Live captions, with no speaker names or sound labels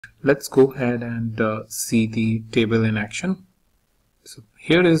Let's go ahead and see the table in action. So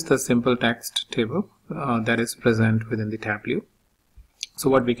here is the simple text table that is present within the Tableau. So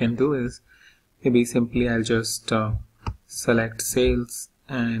what we can do is maybe simply I'll just select sales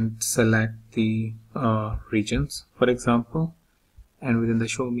and select the regions, for example, and within the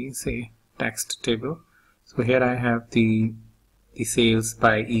show me say text table. So here I have the sales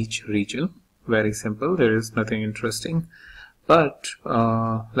by each region. Very simple, there is nothing interesting, but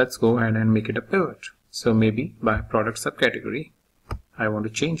let's go ahead and make it a pivot. So maybe by product subcategory I want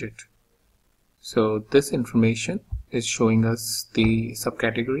to change it. So this information is showing us the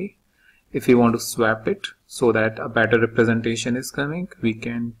subcategory. If we want to swap it so that a better representation is coming, we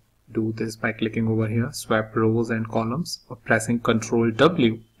can do this by clicking over here, swap rows and columns, or pressing Ctrl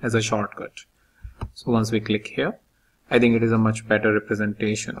W as a shortcut. So once we click here, I think it is a much better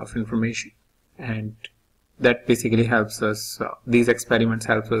representation of information, and that basically helps us, these experiments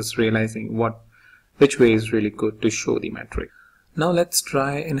help us realizing which way is really good to show the metric. Now let's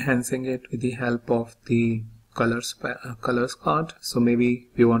try enhancing it with the help of the colors card. So maybe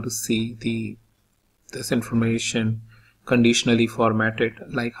we want to see this information conditionally formatted,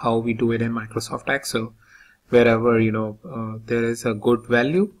 like how we do it in Microsoft Excel, wherever there is a good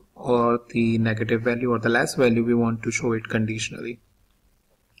value or the negative value or the less value, we want to show it conditionally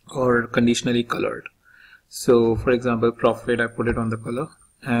or conditionally colored. So for example, profit, I put it on the color,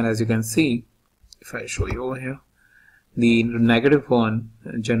 and as you can see, if I show you over here, the negative one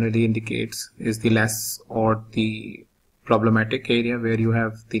generally indicates is the less or the problematic area where you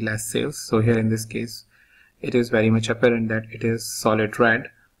have the less sales. So here in this case, it is very much apparent that it is solid red,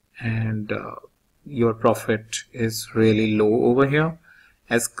 and your profit is really low over here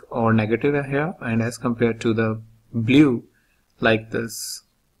or negative here, and as compared to the blue like this,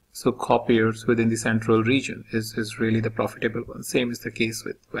 so copiers within the central region is really the profitable one. Same is the case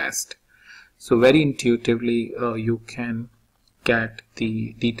with West. So very intuitively you can get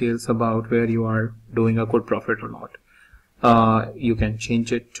the details about where you are doing a good profit or not. You can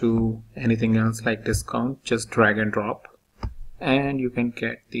change it to anything else like discount, just drag and drop, and you can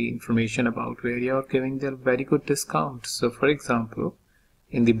get the information about where you are giving the very good discount. So for example,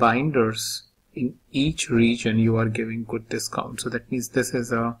 in the binders, in each region you are giving good discount. So that means this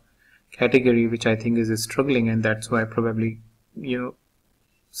is a category which I think is struggling, and that's why probably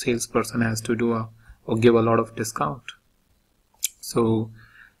salesperson has to do or give a lot of discount. So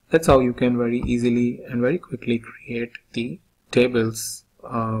that's how you can very easily and very quickly create the tables,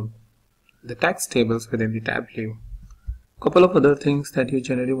 the text tables within the Tableau. Couple of other things that you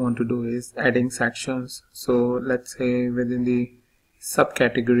generally want to do is adding sections. So let's say within the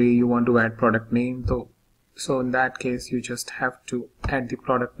subcategory you want to add product name, so in that case you just have to add the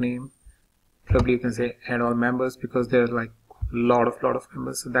product name. Probably you can say add all members, because there are like lot of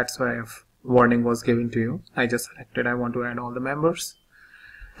members, so that's why warning was given to you. I just selected I want to add all the members,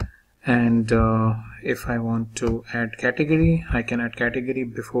 and if I want to add category, I can add category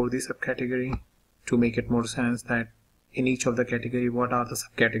before the subcategory to make it more sense that in each of the category what are the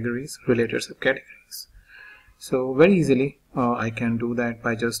subcategories, related subcategories. So very easily I can do that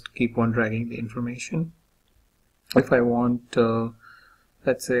by just keep on dragging the information. If I want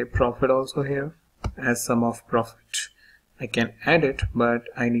let's say profit also here as sum of profit, I can add it, but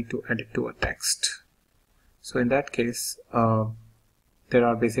I need to add it to a text. So in that case, there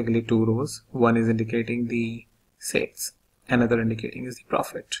are basically two rows. One is indicating the sales, another indicating is the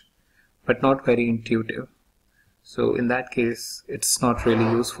profit, but not very intuitive. So in that case, it's not really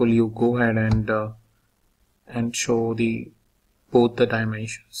useful. You go ahead and show both the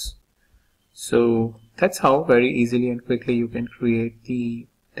dimensions. So that's how very easily and quickly you can create the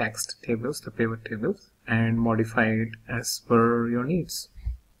text tables, the pivot tables, and modify it as per your needs.